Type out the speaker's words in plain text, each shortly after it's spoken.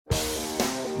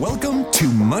Welcome to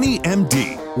Money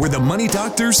MD, where the money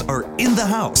doctors are in the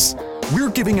house.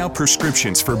 We're giving out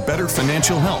prescriptions for better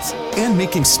financial health and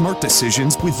making smart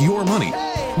decisions with your money.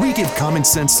 We give common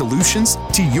sense solutions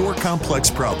to your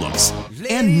complex problems.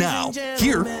 And now,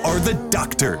 here are the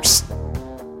doctors.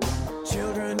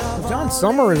 John,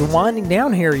 summer is winding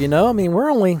down here, you know. I mean,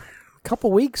 we're only a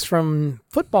couple weeks from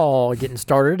football getting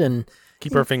started, and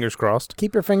keep our fingers crossed.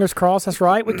 Keep your fingers crossed. That's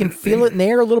right. We can feel it in the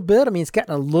air a little bit. I mean, it's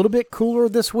gotten a little bit cooler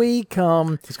this week.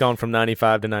 It's gone from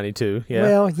 95 to 92. Yeah.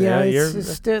 Well, yeah, you're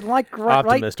it's like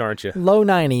optimist, aren't you? Low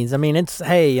 90s.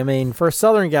 I mean, for a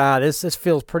Southern guy, this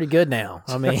feels pretty good now.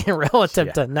 I mean,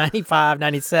 relative to 95,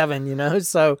 97, you know.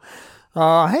 So,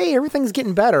 hey, everything's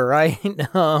getting better, right?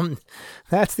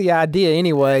 That's the idea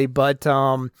anyway. But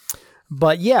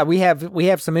yeah, we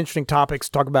have some interesting topics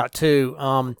to talk about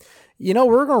too. You know,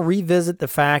 we're going to revisit the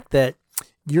fact that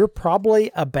you're probably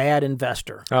a bad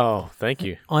investor. Oh, thank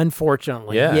you.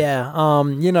 Unfortunately. Yeah.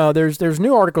 You know, there's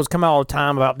new articles come out all the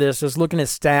time about this, just looking at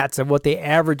stats of what the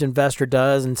average investor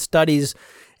does and studies.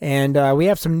 And we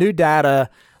have some new data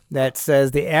that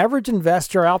says the average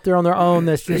investor out there on their own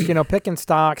that's just, you know, picking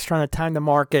stocks, trying to time the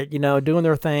market, you know, doing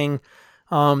their thing,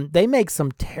 they make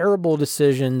some terrible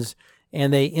decisions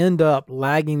and they end up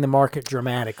lagging the market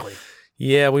dramatically.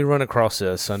 Yeah, we run across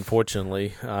this,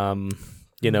 unfortunately.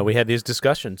 You know, we have these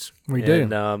discussions. We do.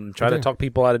 And try to talk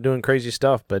people out of doing crazy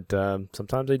stuff, but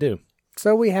sometimes they do.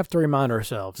 So we have to remind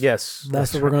ourselves. Yes.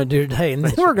 That's what we're going to do today. And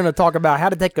then we're going to talk about how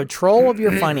to take control of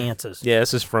your finances. Yeah,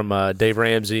 this is from Dave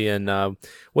Ramsey. And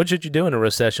what should you do in a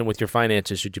recession with your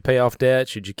finances? Should you pay off debt?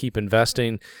 Should you keep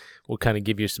investing? We'll kind of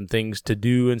give you some things to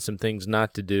do and some things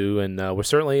not to do. And we're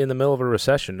certainly in the middle of a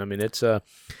recession. I mean, it's a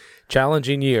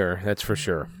challenging year, that's for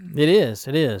sure. It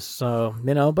is. So,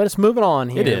 you know, but it's moving on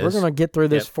here. It is. We're going to get through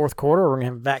this fourth quarter. We're going to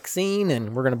have a vaccine,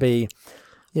 and we're going to be,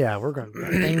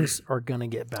 things are going to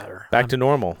get better. Back to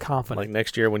normal. Confident. Like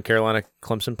next year when Carolina,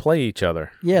 Clemson play each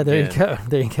other. Yeah, there you go.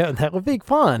 That would be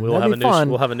fun. We'll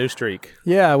have a new streak.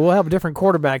 Yeah, we'll have a different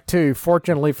quarterback too,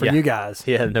 fortunately for you guys.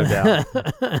 Yeah, no doubt.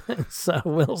 So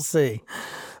we'll see.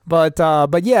 But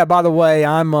yeah, by the way,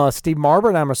 I'm Steve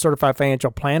Marbert. I'm a certified financial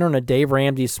planner and a Dave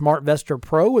Ramsey SmartVestor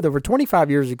Pro with over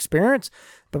 25 years experience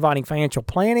providing financial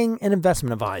planning and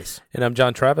investment advice. And I'm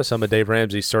John Travis. I'm a Dave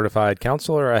Ramsey certified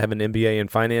counselor. I have an MBA in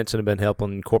finance and have been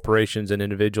helping corporations and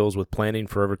individuals with planning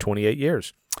for over 28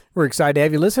 years. We're excited to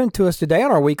have you listening to us today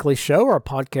on our weekly show. Our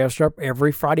podcasts are up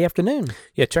every Friday afternoon.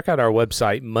 Yeah, check out our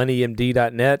website,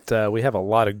 moneymd.net. We have a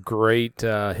lot of great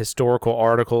historical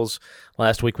articles.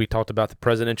 Last week we talked about the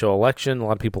presidential election. A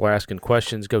lot of people are asking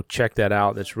questions. Go check that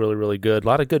out. That's really, really good. A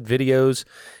lot of good videos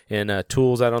and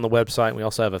tools out on the website. We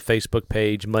also have a Facebook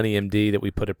page, MoneyMD, that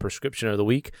we put a prescription of the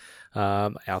week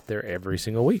out there every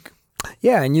single week.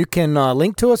 Yeah, and you can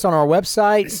link to us on our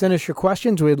website. Send us your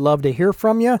questions. We'd love to hear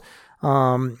from you.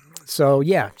 So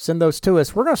yeah, send those to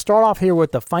us. We're going to start off here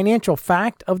with the financial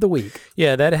fact of the week.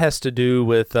 Yeah, that has to do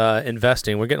with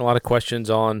investing. We're getting a lot of questions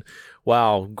on,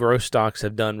 wow, growth stocks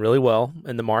have done really well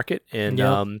in the market. And,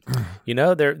 you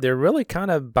know, they're really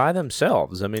kind of by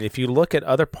themselves. I mean, if you look at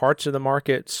other parts of the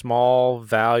market, small,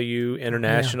 value,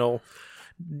 international,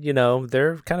 you know,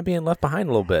 they're kind of being left behind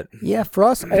a little bit. Yeah, for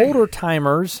us older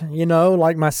timers, you know,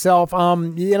 like myself,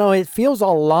 you know, it feels a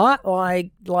lot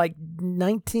like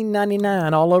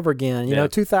 1999 all over again, you know,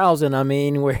 2000, I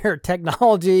mean, where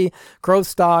technology, growth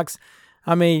stocks,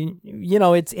 I mean, you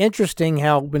know, it's interesting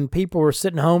how when people were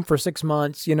sitting home for 6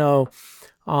 months, you know,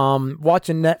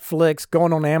 watching Netflix,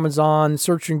 going on Amazon,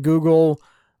 searching Google,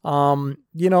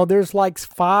 you know, there's like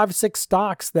 5-6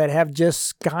 stocks that have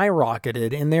just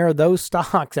skyrocketed, and there are those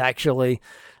stocks actually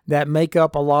that make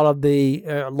up a lot of the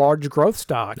large growth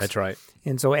stocks. That's right.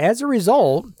 And so as a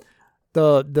result,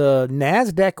 the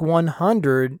NASDAQ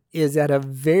 100 is at a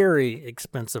very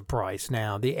expensive price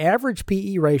now. The average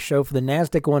PE ratio for the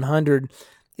NASDAQ 100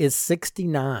 is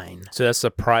 69. So that's the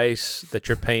price that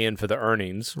you're paying for the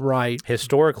earnings. Right.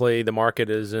 Historically, the market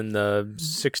is in the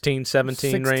 16,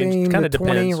 17 range. Kind of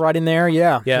 20, depends. Right in there,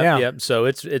 yeah. Yeah. So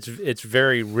it's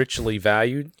very richly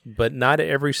valued, but not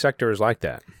every sector is like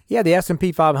that. Yeah, the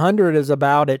S&P 500 is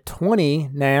about at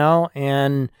 20 now,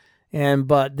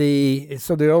 but the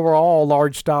overall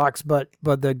large stocks, but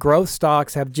the growth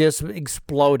stocks have just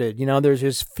exploded. You know, there's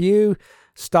just few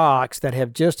stocks that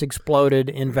have just exploded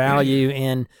in value,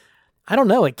 and I don't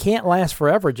know, it can't last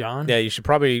forever, John. Yeah, you should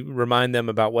probably remind them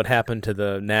about what happened to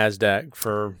the NASDAQ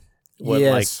for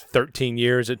like 13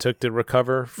 years it took to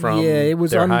recover from it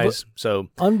was their highs. So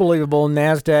unbelievable.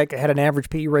 NASDAQ had an average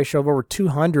PE ratio of over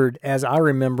 200 as I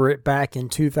remember it back in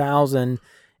 2000.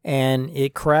 and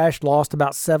it crashed, lost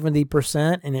about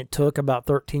 70%, and it took about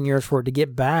 13 years for it to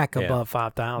get back above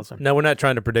 5,000. No, we're not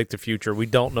trying to predict the future. We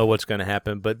don't know what's going to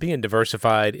happen, but being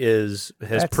diversified has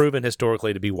proven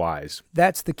historically to be wise.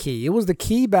 That's the key. It was the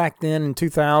key back then in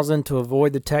 2000 to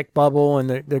avoid the tech bubble and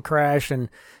the crash, and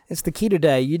it's the key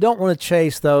today. You don't want to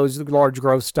chase those large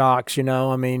growth stocks,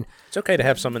 I mean. It's okay to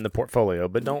have some in the portfolio,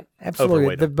 but don't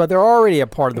overweight them. But they're already a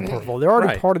part of the portfolio. They're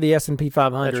already part of the S&P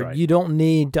 500. That's right. You don't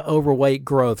need to overweight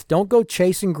growth. Don't go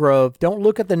chasing growth. Don't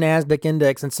look at the NASDAQ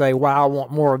index and say, wow, I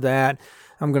want more of that.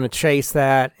 I'm going to chase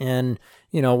that. And,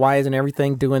 why isn't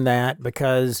everything doing that?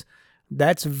 Because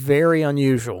that's very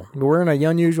unusual. We're in an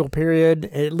unusual period.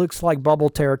 It looks like bubble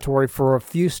territory for a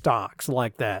few stocks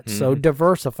like that. Mm-hmm. So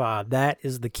diversify. That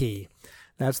is the key.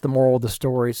 That's the moral of the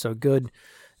story. So good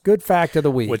fact of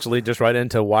the week. Which leads us right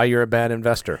into why you're a bad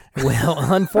investor. Well,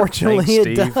 unfortunately, Thanks,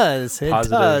 it does. It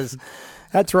does.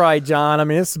 That's right, John. I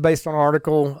mean, this is based on an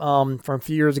article from a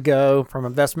few years ago from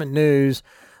Investment News.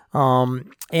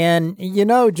 And,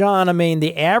 John, I mean,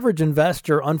 the average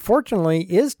investor, unfortunately,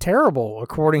 is terrible,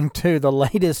 according to the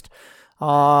latest,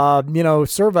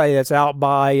 survey that's out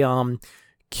by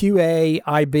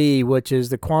QAIB, which is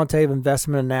the Quantitative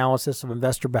Investment Analysis of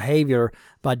Investor Behavior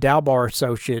by Dalbar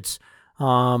Associates.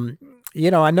 I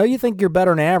know you think you're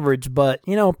better than average, but,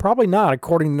 probably not,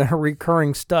 according to the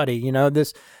recurring study.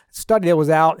 This study that was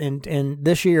out in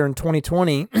this year in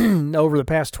 2020, over the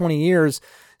past 20 years,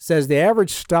 says the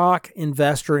average stock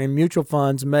investor in mutual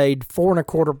funds made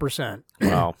 4.25%.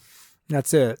 Wow.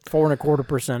 That's it,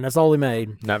 4.25%. That's all they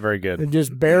made. Not very good. They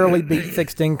just barely beat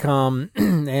fixed income,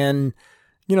 and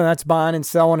that's buying and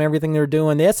selling everything they're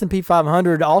doing. The S&P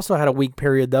 500 also had a weak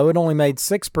period, though. It only made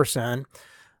 6%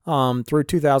 through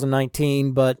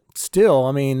 2019, but still,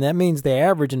 I mean, that means the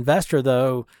average investor,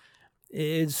 though,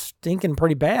 is stinking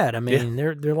pretty bad. I mean,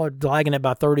 they're lagging it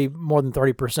by more than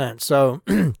 30%. So.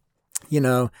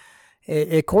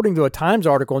 According to a Times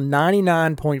article,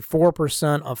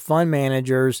 99.4% of fund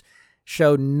managers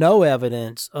showed no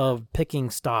evidence of picking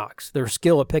stocks, their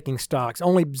skill at picking stocks.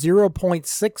 Only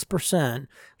 0.6%,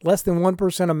 less than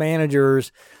 1% of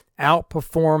managers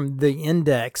outperformed the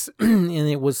index,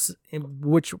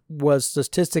 which was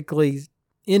statistically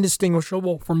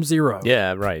indistinguishable from zero.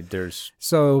 Yeah, right.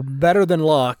 So better than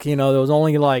luck. There was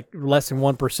only like less than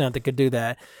 1% that could do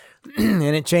that. And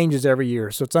it changes every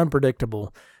year, so it's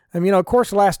unpredictable. I mean, of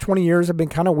course, the last 20 years have been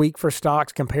kind of weak for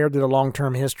stocks compared to the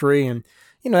long-term history, and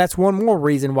that's one more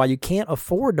reason why you can't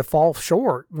afford to fall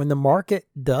short when the market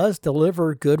does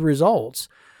deliver good results.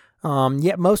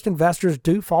 Yet most investors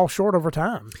do fall short over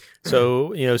time.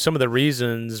 So, some of the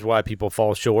reasons why people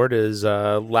fall short is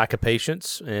lack of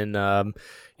patience and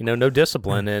no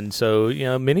discipline. And so,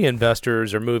 many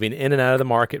investors are moving in and out of the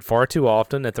market far too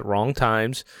often at the wrong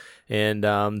times. And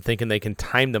thinking they can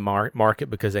time the market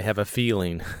because they have a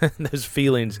feeling. Those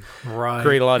feelings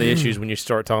create a lot of issues when you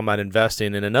start talking about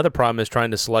investing. And another problem is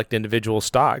trying to select individual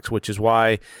stocks, which is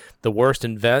why the worst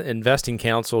investing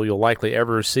counsel you'll likely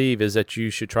ever receive is that you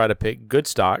should try to pick good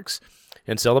stocks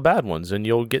and sell the bad ones. And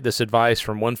you'll get this advice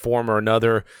from one form or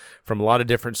another from a lot of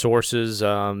different sources.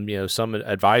 Some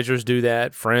advisors do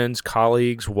that, friends,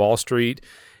 colleagues, Wall Street,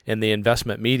 and the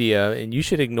investment media, and you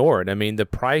should ignore it. I mean, the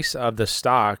price of the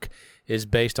stock is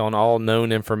based on all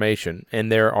known information,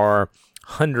 and there are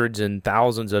hundreds and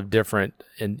thousands of different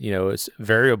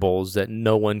variables that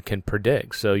no one can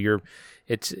predict. So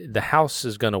the house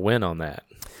is going to win on that.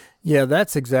 Yeah,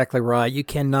 that's exactly right. You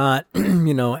cannot,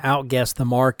 outguess the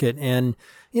market. And,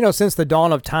 since the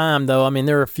dawn of time, though, I mean,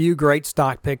 there are a few great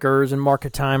stock pickers and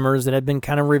market timers that have been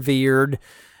kind of revered.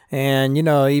 And,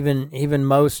 even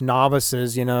most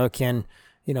novices, can,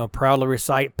 proudly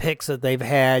recite picks that they've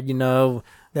had,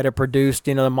 that have produced,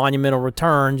 the monumental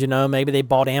returns. Maybe they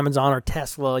bought Amazon or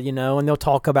Tesla, and they'll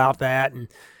talk about that. And,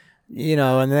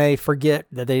 and they forget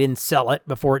that they didn't sell it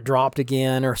before it dropped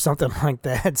again or something like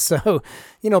that. So,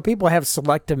 people have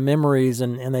selective memories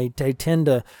and they tend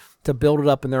to build it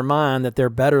up in their mind that they're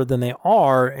better than they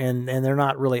are, and they're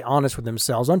not really honest with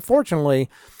themselves. Unfortunately,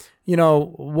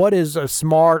 what is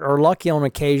smart or lucky on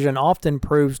occasion often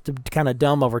proves to be kind of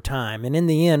dumb over time. And in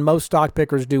the end, most stock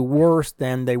pickers do worse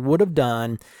than they would have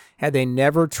done had they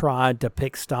never tried to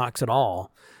pick stocks at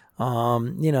all.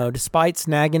 Despite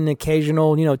snagging an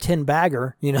occasional,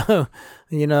 10-bagger,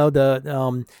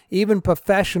 even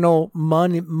professional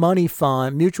money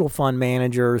fund, mutual fund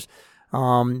managers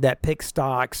that pick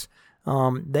stocks,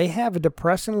 they have a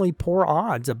depressingly poor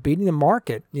odds of beating the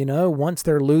market, once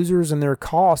their losers and their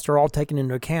costs are all taken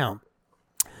into account.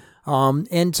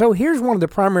 And so here's one of the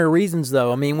primary reasons,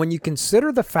 though. I mean, when you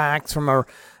consider the facts from a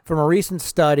recent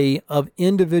study of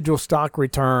individual stock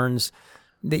returns,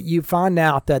 that you find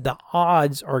out that the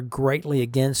odds are greatly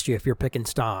against you if you're picking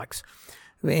stocks.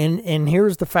 And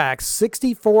here's the facts.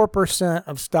 64%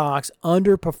 of stocks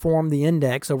underperform the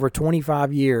index over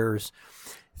 25 years.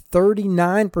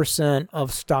 39%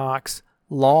 of stocks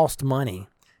lost money.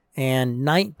 And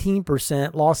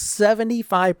 19% lost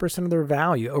 75% of their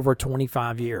value over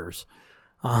 25 years.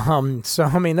 So,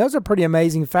 I mean, those are pretty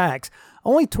amazing facts.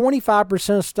 Only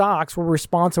 25% of stocks were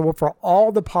responsible for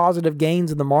all the positive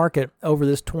gains in the market over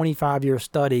this 25-year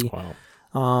study.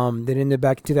 Wow. That ended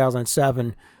back in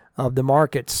 2007 of the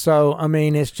market. So, I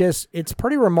mean, it's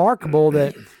pretty remarkable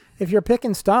that if you're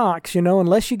picking stocks,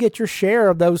 unless you get your share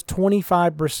of those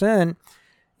 25%,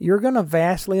 you're going to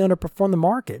vastly underperform the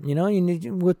market. You need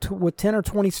with 10 or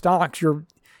 20 stocks, your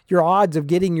odds of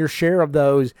getting your share of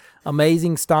those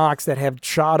amazing stocks that have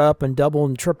shot up and doubled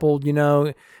and tripled,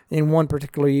 in one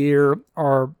particular year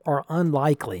are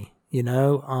unlikely,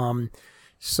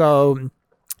 So,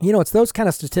 it's those kind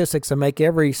of statistics that make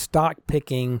every stock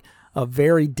picking a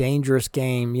very dangerous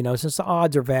game, since the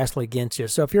odds are vastly against you.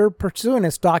 So if you're pursuing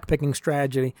a stock picking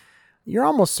strategy, you're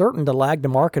almost certain to lag the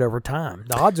market over time.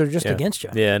 The odds are just against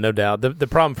you. Yeah, no doubt. The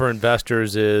problem for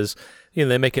investors is,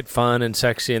 they make it fun and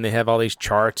sexy, and they have all these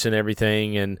charts and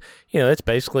everything, and it's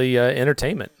basically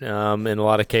entertainment in a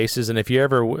lot of cases. And if you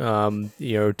ever,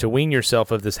 to wean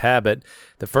yourself of this habit,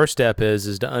 the first step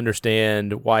is to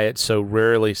understand why it's so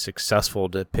rarely successful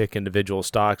to pick individual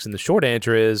stocks. And the short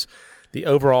answer is, the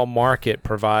overall market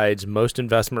provides most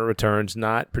investment returns,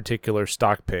 not particular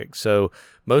stock picks. So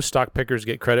most stock pickers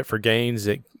get credit for gains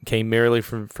that came merely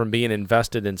from being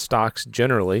invested in stocks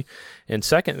generally. And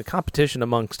second, the competition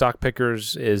among stock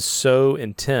pickers is so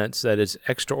intense that it's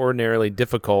extraordinarily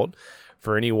difficult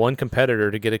for any one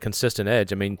competitor to get a consistent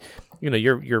edge. I mean,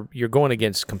 you're going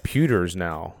against computers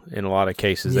now in a lot of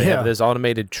cases. They have this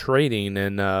automated trading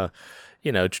and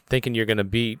thinking you're going to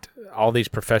beat all these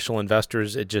professional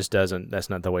investors, it just doesn't. That's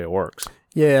not the way it works.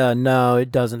 Yeah, no,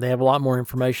 it doesn't. They have a lot more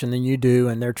information than you do,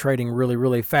 and they're trading really,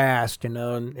 really fast, and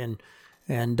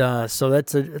so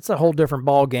it's a whole different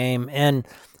ball game. And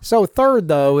so third,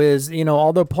 though, is,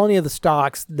 although plenty of the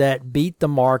stocks that beat the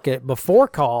market before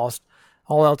cost,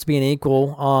 all else being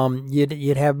equal,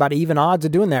 you'd have about even odds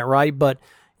of doing that, right? But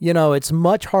it's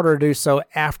much harder to do so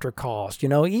after cost.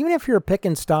 Even if you're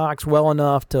picking stocks well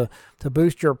enough to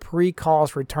boost your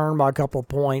pre-cost return by a couple of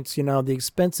points, the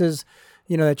expenses,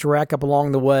 that you rack up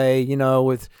along the way,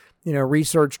 with,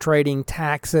 research, trading,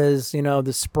 taxes,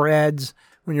 the spreads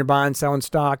when you're buying, selling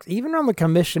stocks, even on the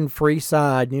commission-free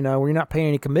side, where you're not paying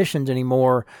any commissions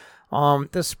anymore,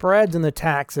 the spreads and the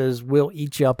taxes will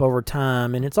eat you up over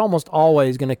time, and it's almost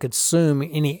always going to consume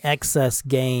any excess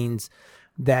gains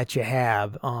that you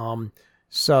have.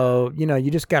 So,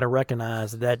 you just got to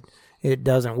recognize that it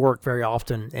doesn't work very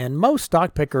often. And most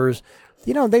stock pickers,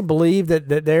 they believe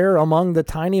that they're among the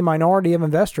tiny minority of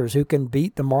investors who can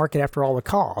beat the market after all the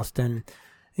cost. And,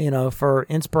 for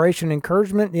inspiration and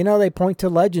encouragement, they point to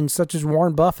legends such as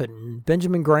Warren Buffett and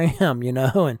Benjamin Graham,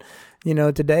 and,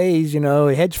 today's,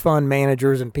 hedge fund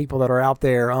managers and people that are out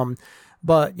there.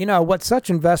 But, what such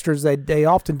investors, they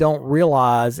often don't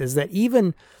realize is that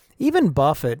even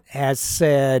Buffett has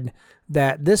said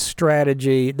that this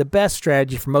strategy, the best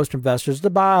strategy for most investors, is to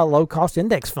buy a low-cost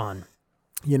index fund,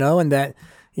 and that,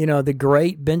 the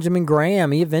great Benjamin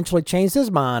Graham, he eventually changed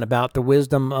his mind about the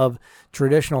wisdom of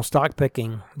traditional stock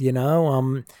picking,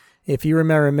 if you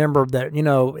remember that,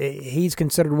 he's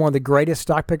considered one of the greatest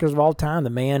stock pickers of all time, the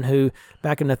man who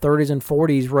back in the 30s and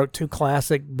 40s wrote 2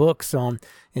 classic books on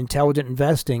intelligent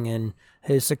investing, and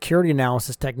his security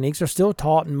analysis techniques are still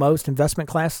taught in most investment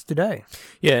classes today.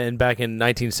 Yeah, and back in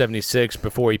 1976,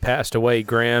 before he passed away,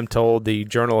 Graham told the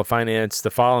Journal of Finance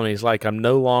the following. He's like, "I'm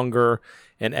no longer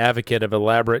an advocate of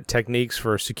elaborate techniques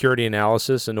for security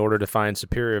analysis in order to find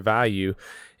superior value."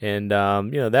 And,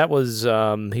 that was,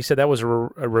 he said that was a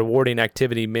rewarding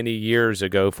activity many years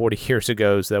ago, 40 years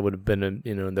ago. So that would have been,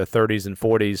 in the 30s and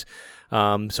 40s.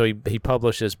 So he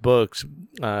published his books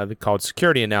called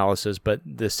Security Analysis, but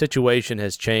the situation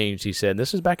has changed, he said.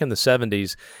 This is back in the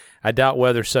 70s. I doubt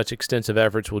whether such extensive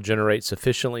efforts will generate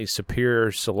sufficiently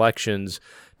superior selections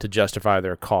to justify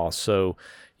their costs. So,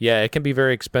 yeah, it can be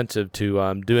very expensive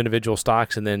to do individual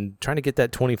stocks, and then trying to get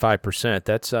that 25%.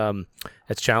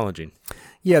 That's challenging.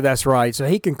 Yeah, that's right. So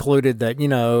he concluded that,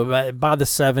 by the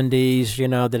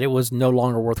 70s, that it was no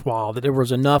longer worthwhile, that there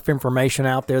was enough information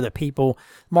out there that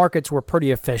markets were pretty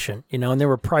efficient, and they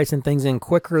were pricing things in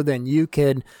quicker than you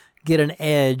could get an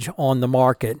edge on the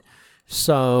market.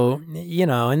 So,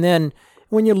 and then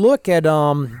when you look at,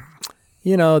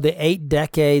 the 8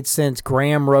 decades since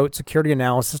Graham wrote Security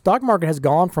Analysis, the stock market has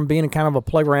gone from being kind of a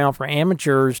playground for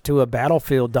amateurs to a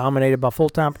battlefield dominated by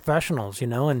full-time professionals,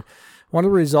 and one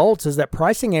of the results is that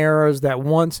pricing errors that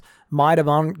once might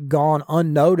have gone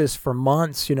unnoticed for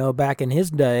months, back in his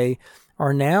day,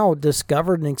 are now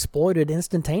discovered and exploited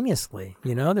instantaneously.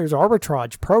 There's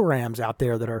arbitrage programs out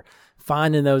there that are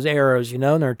finding those errors, and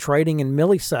they're trading in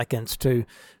milliseconds to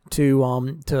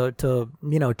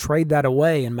trade that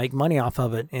away and make money off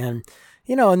of it. And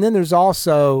and then there's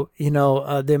also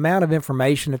the amount of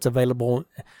information that's available,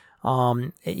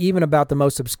 even about the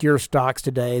most obscure stocks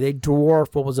today. They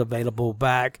dwarf what was available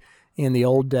back in the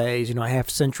old days, a half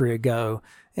century ago.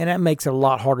 And that makes it a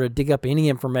lot harder to dig up any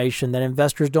information that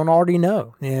investors don't already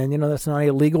know. And, that's not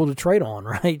illegal to trade on,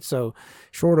 right? So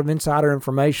short of insider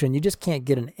information, you just can't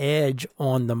get an edge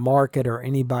on the market or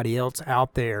anybody else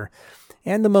out there.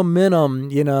 And the momentum,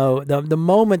 the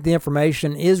moment the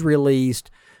information is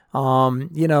released,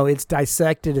 it's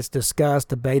dissected, it's discussed,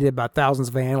 debated by thousands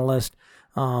of analysts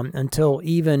until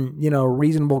even,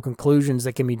 reasonable conclusions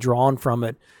that can be drawn from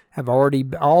it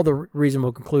all the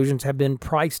reasonable conclusions have been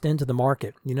priced into the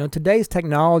market. Today's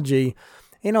technology,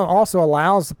 also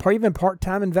allows even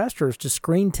part-time investors to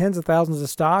screen tens of thousands of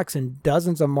stocks in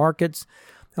dozens of markets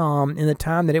in the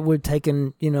time that it would have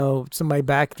taken, somebody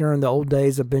back during the old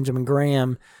days of Benjamin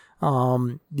Graham,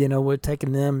 would have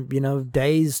taken them,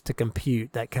 days to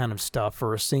compute that kind of stuff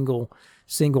for a single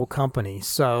company.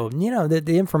 So,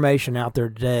 the information out there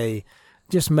today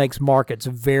just makes markets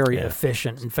very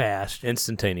efficient and fast.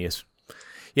 Instantaneous.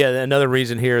 Yeah, another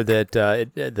reason here that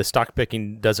the stock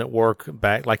picking doesn't work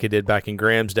back like it did back in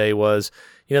Graham's day was,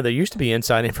 there used to be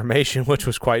inside information, which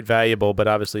was quite valuable, but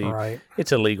obviously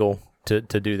it's illegal to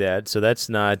do that. So that's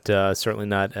not certainly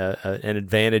not an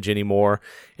advantage anymore.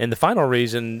 And the final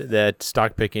reason that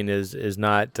stock picking is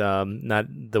not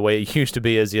the way it used to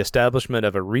be is the establishment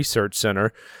of a research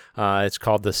center. It's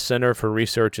called the Center for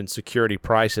Research and Security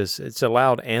Prices. It's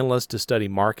allowed analysts to study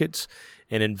markets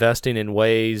and investing in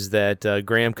ways that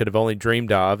Graham could have only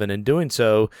dreamed of. And in doing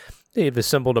so, they've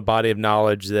assembled a body of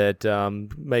knowledge that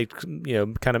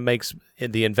makes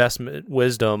the investment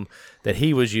wisdom that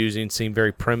he was using seem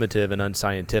very primitive and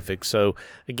unscientific. So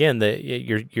again,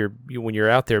 when you're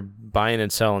out there buying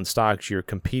and selling stocks, you're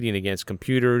competing against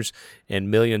computers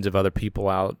and millions of other people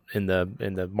out in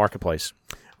the marketplace.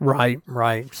 Right.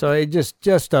 So it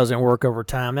just doesn't work over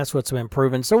time. That's what's been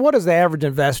proven. So what does the average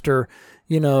investor,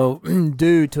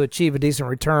 do to achieve a decent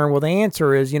return? Well, the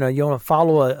answer is, you want to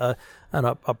follow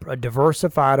a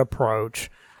diversified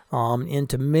approach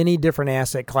into many different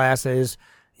asset classes,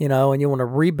 and you want to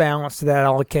rebalance that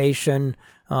allocation.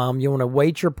 You want to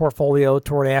weight your portfolio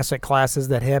toward asset classes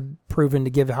that have proven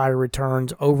to give higher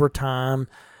returns over time.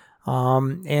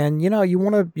 And you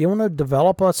want to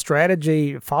develop a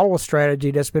strategy, follow a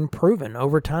strategy that's been proven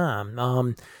over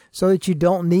time, so that you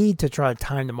don't need to try to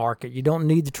time the market. You don't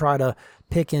need to try to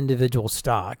pick individual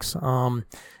stocks.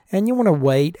 And you want to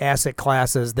weight asset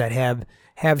classes that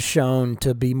have shown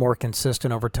to be more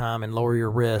consistent over time and lower your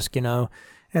risk, And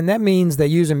that means that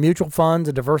using mutual funds,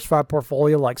 a diversified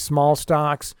portfolio like small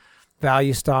stocks,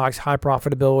 value stocks, high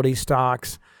profitability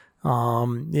stocks,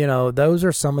 those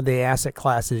are some of the asset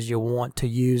classes you want to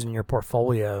use in your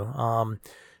portfolio.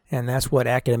 And that's what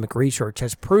academic research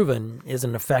has proven is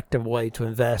an effective way to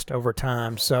invest over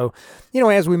time. So,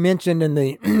 as we mentioned in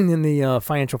the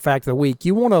financial fact of the week,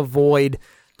 you want to avoid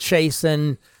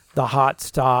chasing the hot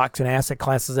stocks and asset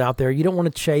classes out there. You don't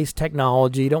want to chase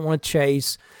technology. You don't want to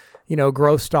chase,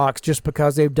 growth stocks just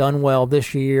because they've done well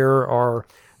this year or,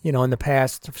 in the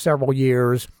past several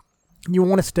years. You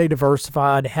want to stay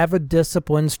diversified, have a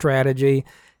disciplined strategy,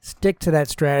 stick to that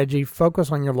strategy,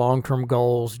 focus on your long-term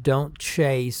goals. Don't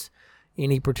chase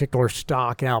any particular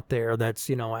stock out there that's,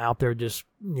 out there just,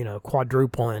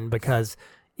 quadrupling, because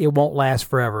it won't last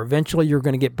forever. Eventually, you're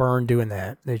going to get burned doing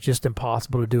that. It's just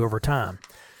impossible to do over time.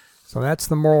 So that's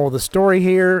the moral of the story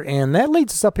here, and that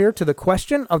leads us up here to the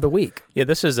question of the week. Yeah,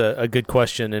 this is a good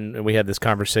question, and we had this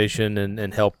conversation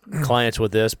and help clients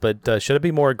with this, but should I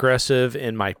be more aggressive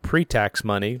in my pre-tax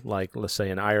money, like let's say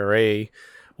an IRA,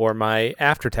 or my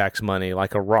after-tax money,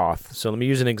 like a Roth? So let me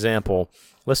use an example.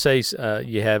 Let's say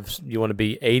you want to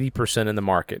be 80% in the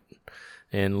market,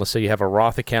 and let's say you have a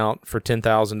Roth account for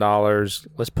 $10,000.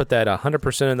 Let's put that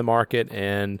 100% in the market,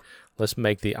 and let's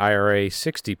make the IRA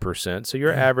 60%. So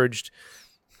you're averaged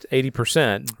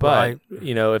 80%. But,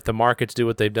 right. If the markets do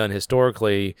what they've done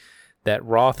historically, that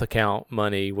Roth account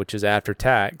money, which is after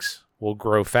tax, will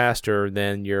grow faster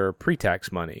than your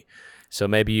pre-tax money. So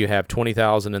maybe you have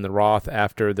 $20,000 in the Roth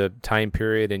after the time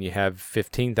period, and you have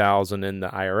 $15,000 in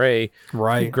the IRA.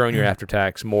 Right. You've grown your after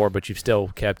tax more, but you've still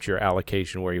kept your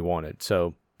allocation where you want it.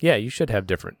 So yeah, you should have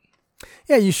different.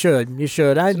 Yeah, you should. It's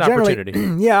an opportunity.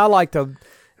 Yeah, I like to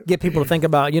get people to think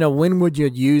about, when would you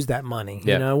use that money?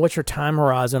 Yeah. What's your time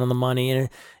horizon on the money?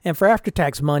 And for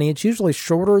after-tax money, it's usually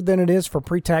shorter than it is for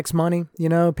pre-tax money.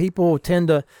 People tend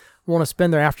to want to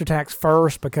spend their after-tax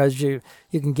first because you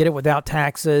can get it without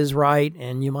taxes, right?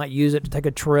 And you might use it to take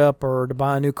a trip or to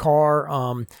buy a new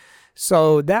car.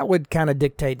 So that would kind of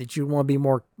dictate that you want to be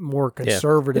more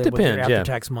conservative with your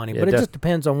after-tax money. But it just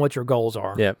depends on what your goals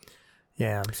are. Yeah.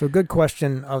 Yeah, so good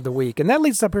question of the week. And that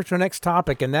leads up to our next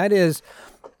topic, and that is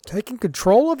taking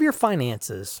control of your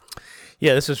finances.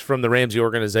 Yeah, this is from the Ramsey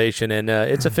organization, and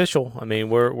it's official. I mean,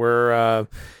 we're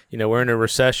in a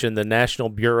recession. The National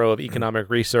Bureau of Economic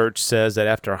Research says that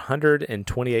after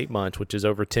 128 months, which is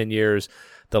over 10 years,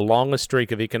 the longest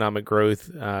streak of economic growth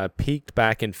peaked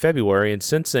back in February, and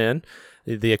since then,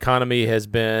 the economy has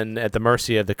been at the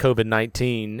mercy of the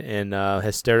COVID-19 and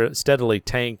has steadily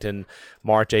tanked in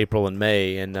March, April, and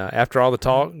May. And after all the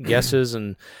talk, guesses,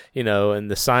 and and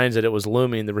the signs that it was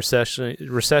looming, the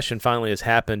recession finally has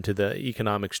happened to the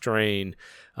economic strain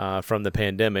from the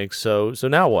pandemic. So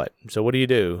now what? So what do you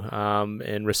do?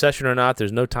 And recession or not,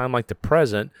 there's no time like the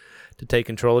present to take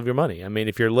control of your money. I mean,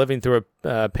 if you're living through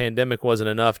a pandemic wasn't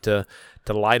enough to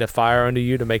light a fire under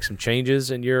you to make some changes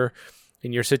in your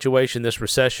situation, this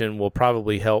recession will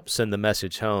probably help send the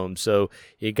message home. So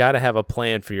you got to have a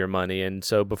plan for your money. And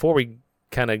so before we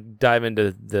kind of dive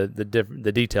into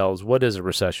the details, what is a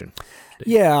recession?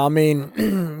 Yeah, I mean,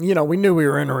 we knew we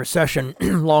were in a recession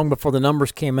long before the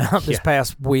numbers came out this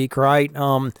past week, right?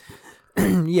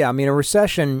 Yeah, I mean, a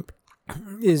recession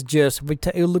is just,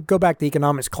 go back to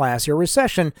economics class here, a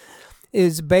recession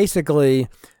is basically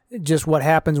just what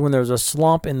happens when there's a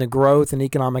slump in the growth and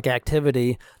economic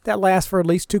activity that lasts for at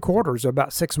least 2 quarters, or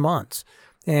about 6 months.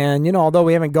 And, although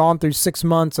we haven't gone through 6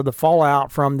 months of the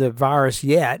fallout from the virus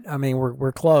yet, I mean,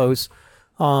 we're close.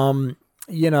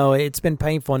 It's been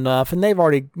painful enough. And they've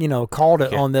already, called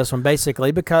it on this one,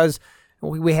 basically, because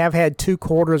we have had 2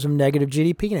 quarters of negative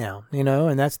GDP now,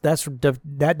 and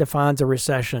that defines a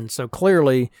recession. So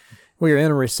clearly, we are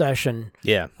in a recession.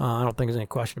 Yeah. I don't think there's any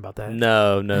question about that.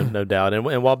 No doubt.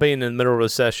 And while being in the middle of a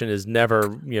recession is never,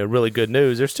 really good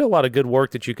news, there's still a lot of good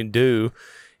work that you can do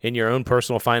in your own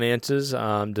personal finances,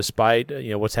 despite,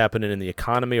 what's happening in the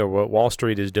economy or what Wall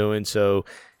Street is doing. So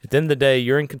at the end of the day,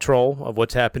 you're in control of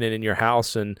what's happening in your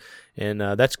house, and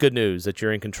that's good news that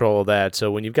you're in control of that. So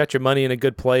when you've got your money in a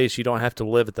good place, you don't have to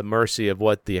live at the mercy of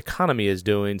what the economy is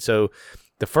doing. So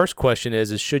the first question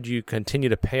is should you continue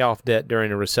to pay off debt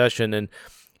during a recession? And,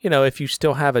 if you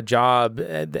still have a job,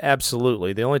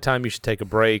 absolutely. The only time you should take a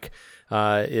break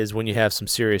is when you have some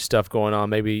serious stuff going on.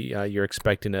 Maybe you're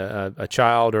expecting a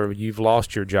child, or you've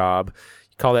lost your job.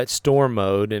 You call that storm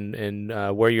mode, and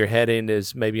where you're heading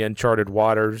is maybe uncharted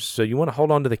waters. So you want to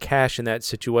hold on to the cash in that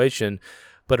situation.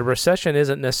 But a recession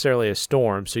isn't necessarily a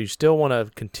storm, so you still want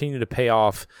to continue to pay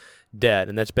off debt,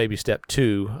 and that's baby step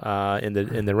 2 in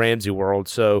the Ramsey world.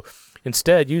 So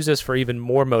instead, use this for even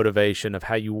more motivation of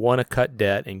how you want to cut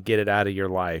debt and get it out of your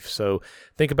life. So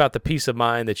think about the peace of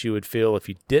mind that you would feel if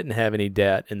you didn't have any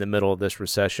debt in the middle of this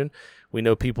recession. We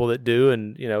know people that do,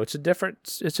 and it's a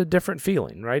different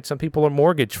feeling, right? Some people are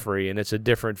mortgage free, and it's a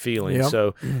different feeling. Yep.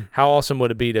 So how awesome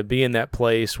would it be to be in that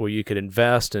place where you could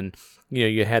invest and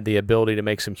you had the ability to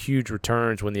make some huge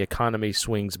returns when the economy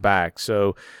swings back.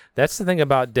 So that's the thing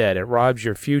about debt. It robs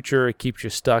your future. It keeps you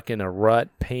stuck in a rut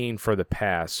paying for the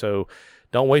past. So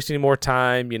don't waste any more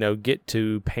time. Get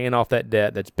to paying off that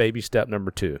debt. That's baby step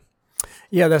number 2.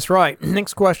 Yeah, that's right.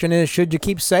 Next question is, should you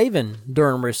keep saving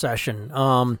during a recession?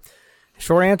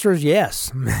 Short answer is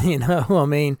yes. I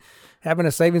mean, having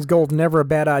a savings goal is never a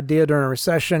bad idea during a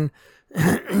recession.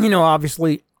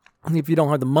 Obviously, if you don't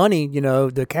have the money,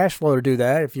 the cash flow to do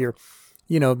that, if you're,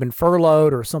 been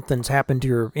furloughed or something's happened to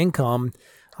your income,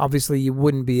 obviously you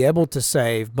wouldn't be able to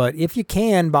save. But if you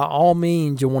can, by all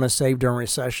means, you want to save during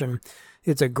recession.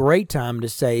 It's a great time to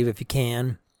save if you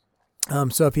can.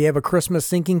 So if you have a Christmas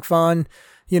sinking fund,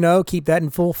 keep that in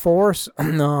full force.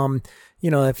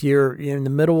 If you're in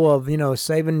the middle of,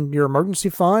 saving your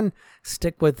emergency fund,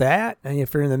 stick with that. And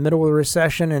if you're in the middle of a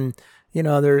recession and,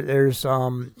 there's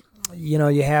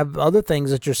you have other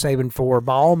things that you're saving for,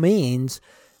 by all means,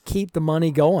 keep the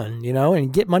money going,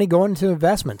 and get money going into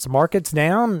investments. The market's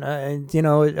down,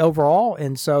 overall,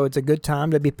 and so it's a good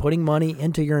time to be putting money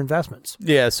into your investments.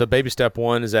 Yeah, so baby step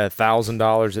 1 is that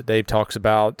 $1,000 that Dave talks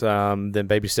about. Then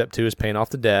baby step 2 is paying off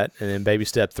the debt, and then baby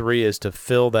step 3 is to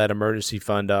fill that emergency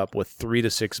fund up with 3 to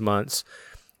 6 months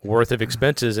worth of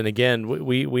expenses. And again,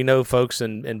 we know folks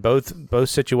in both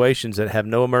situations that have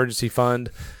no emergency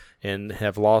fund and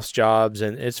have lost jobs,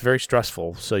 and it's very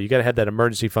stressful. So you got to have that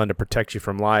emergency fund to protect you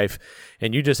from life.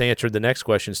 And you just answered the next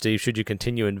question, Steve. Should you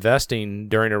continue investing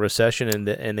during a recession? And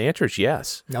the answer is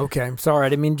yes. Okay, I'm sorry, I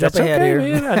didn't mean to jump That's ahead okay,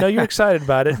 here. Man. I know you're excited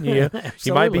about it.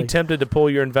 You might be tempted to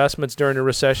pull your investments during a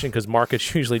recession because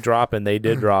markets usually drop, and they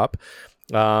did drop.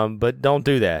 But don't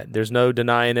do that. There's no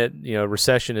denying it.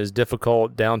 Recession is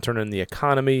difficult, downturn in the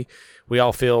economy. We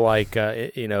all feel like,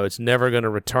 it's never going to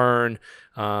return.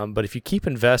 But if you keep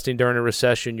investing during a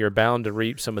recession, you're bound to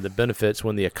reap some of the benefits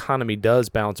when the economy does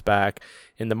bounce back.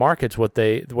 In the markets, what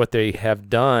they have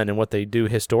done and what they do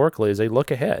historically is they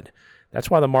look ahead. That's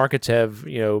why the markets have,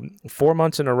 4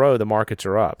 months in a row, the markets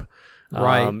are up.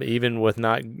 Right. Even with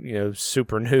not,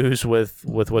 super news with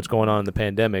what's going on in the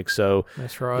pandemic. So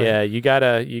that's right. Yeah, you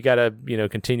gotta,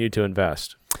 continue to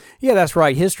invest. Yeah, that's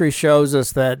right. History shows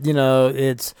us that,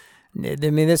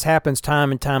 this happens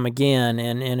time and time again,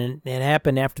 and it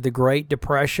happened after the Great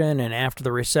Depression and after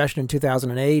the recession in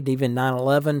 2008, even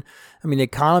 9/11. The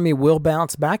economy will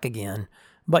bounce back again.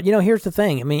 But, here's the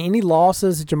thing. Any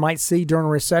losses that you might see during a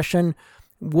recession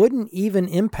wouldn't even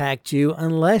impact you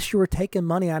unless you were taking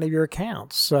money out of your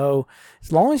accounts. So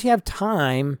as long as you have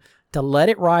time to let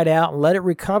it ride out and let it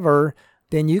recover,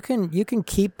 then you can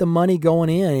keep the money going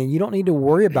in, and you don't need to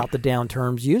worry about the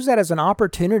downturns. Use that as an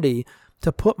opportunity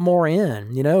to put more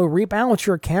in, rebalance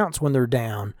your accounts when they're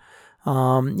down.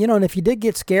 And if you did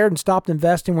get scared and stopped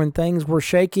investing when things were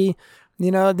shaky,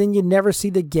 then you never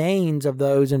see the gains of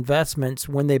those investments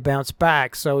when they bounce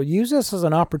back. So use this as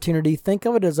an opportunity. Think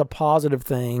of it as a positive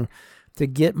thing to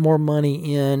get more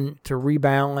money in, to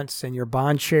rebalance, and you're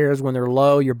buying shares when they're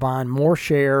low. You're buying more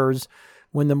shares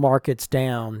when the market's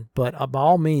down. But by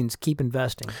all means, keep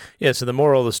investing. Yeah, so the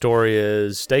moral of the story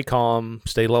is stay calm,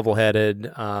 stay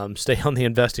level-headed, stay on the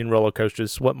investing roller coaster.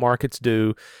 It's what markets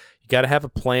do. You got to have a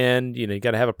plan. You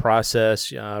got to have a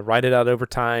process. Write it out over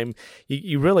time.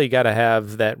 You really got to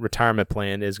have that retirement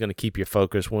plan is going to keep you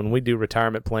focused. When we do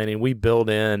retirement planning, we build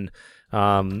in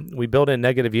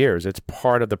negative years. It's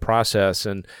part of the process,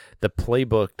 and the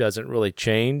playbook doesn't really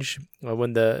change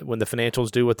when the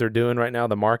financials do what they're doing right now.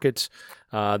 The markets,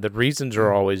 the reasons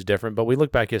are always different. But we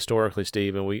look back historically,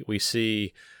 Steve, and we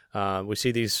see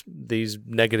these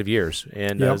negative years.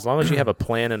 And as long as you have a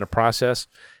plan and a process,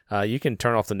 you can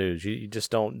turn off the news. You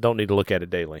just don't need to look at it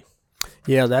daily.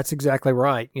 Yeah, that's exactly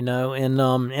right. And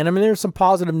there's some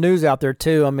positive news out there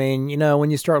too. When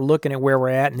you start looking at where we're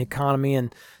at in the economy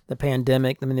and the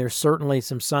pandemic, there's certainly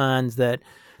some signs that,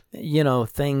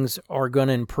 things are going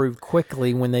to improve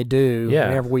quickly when they do,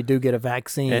 whenever we do get a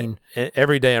vaccine. And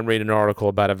every day I'm reading an article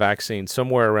about a vaccine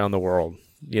somewhere around the world.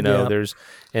 There's,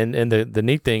 and the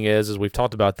neat thing is we've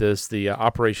talked about this, the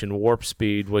Operation Warp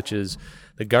Speed, which is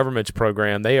the government's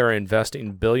program. They are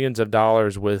investing billions of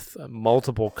dollars with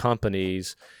multiple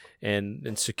companies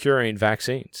and securing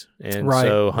vaccines. And right.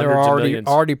 So hundreds They're of millions.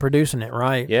 already producing it,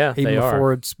 right? Yeah, even they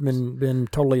before are. It's been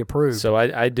totally approved. So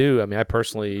I do. I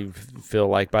personally feel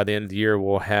like by the end of the year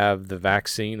we'll have the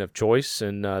vaccine of choice,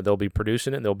 and they'll be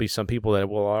producing it. And there'll be some people that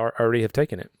will already have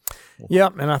taken it.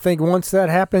 Yep, and I think once that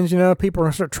happens, people are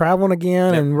going to start traveling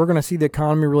again, and we're going to see the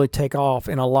economy really take off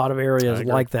in a lot of areas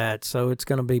like that. So it's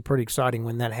going to be pretty exciting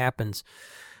when that happens.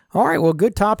 All right, well,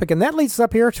 good topic. And that leads us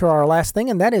up here to our last thing,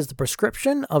 and that is the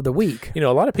prescription of the week. A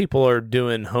lot of people are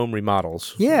doing home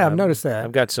remodels. Yeah, I've noticed that.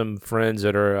 I've got some friends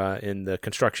that are in the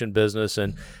construction business,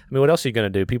 and what else are you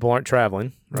going to do? People aren't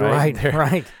traveling, right?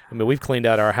 Right. We've cleaned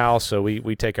out our house, so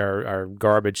we take our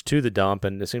garbage to the dump,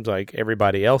 and it seems like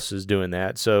everybody else is doing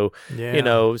that. So,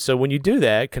 so when you do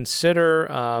that, consider,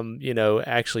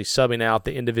 actually subbing out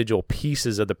the individual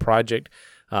pieces of the project.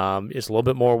 It's a little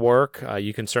bit more work.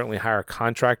 You can certainly hire a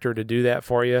contractor to do that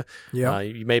for you. Yeah.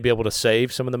 You may be able to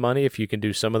save some of the money if you can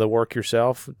do some of the work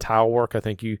yourself. Tile work, I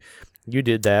think you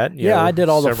did that. I did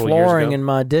all the flooring in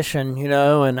my addition,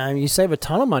 and you save a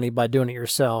ton of money by doing it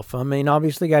yourself.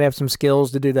 Obviously you got to have some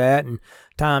skills to do that and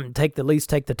take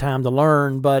the time to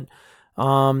learn. But,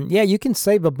 you can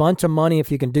save a bunch of money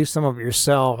if you can do some of it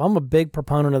yourself. I'm a big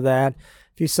proponent of that.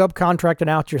 If you subcontract it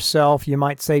out yourself, you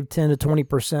might save 10 to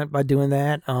 20% by doing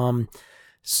that. Now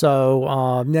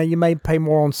you may pay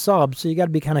more on subs, so you got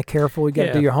to be kind of careful. You got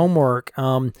to do your homework.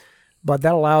 But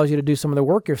that allows you to do some of the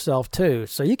work yourself too.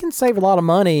 So you can save a lot of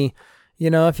money,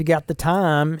 if you got the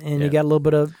time and you got a little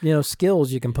bit of,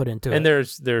 skills you can put into it. And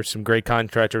there's some great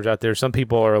contractors out there. Some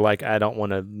people are like, I don't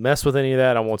want to mess with any of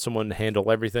that. I want someone to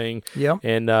handle everything. Yeah.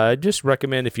 And just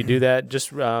recommend if you do that,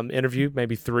 just interview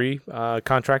maybe 3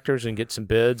 contractors and get some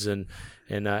bids and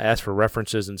ask for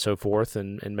references and so forth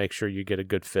and make sure you get a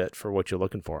good fit for what you're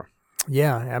looking for.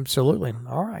 Yeah, absolutely.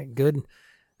 All right, good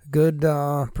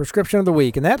prescription of the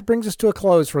week. And that brings us to a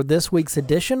close for this week's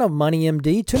edition of Money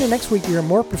MD. Tune in next week to hear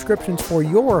more prescriptions for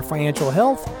your financial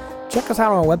health. Check us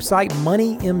out on our website,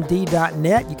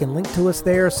 moneymd.net. You can link to us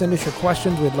there. Send us your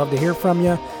questions. We'd love to hear from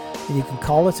you. And you can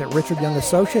call us at Richard Young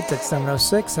Associates at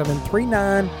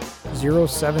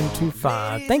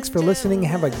 706-739-0725. Thanks for listening.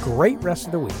 Have a great rest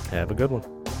of the week. Have a good one.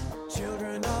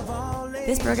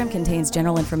 This program contains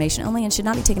general information only and should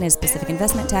not be taken as specific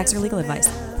investment, tax, or legal advice.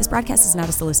 This broadcast is not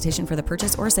a solicitation for the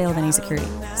purchase or sale of any security.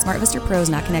 SmartVestor Pro is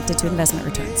not connected to investment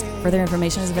returns. Further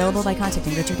information is available by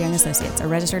contacting Richard Young Associates, a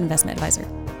registered investment advisor.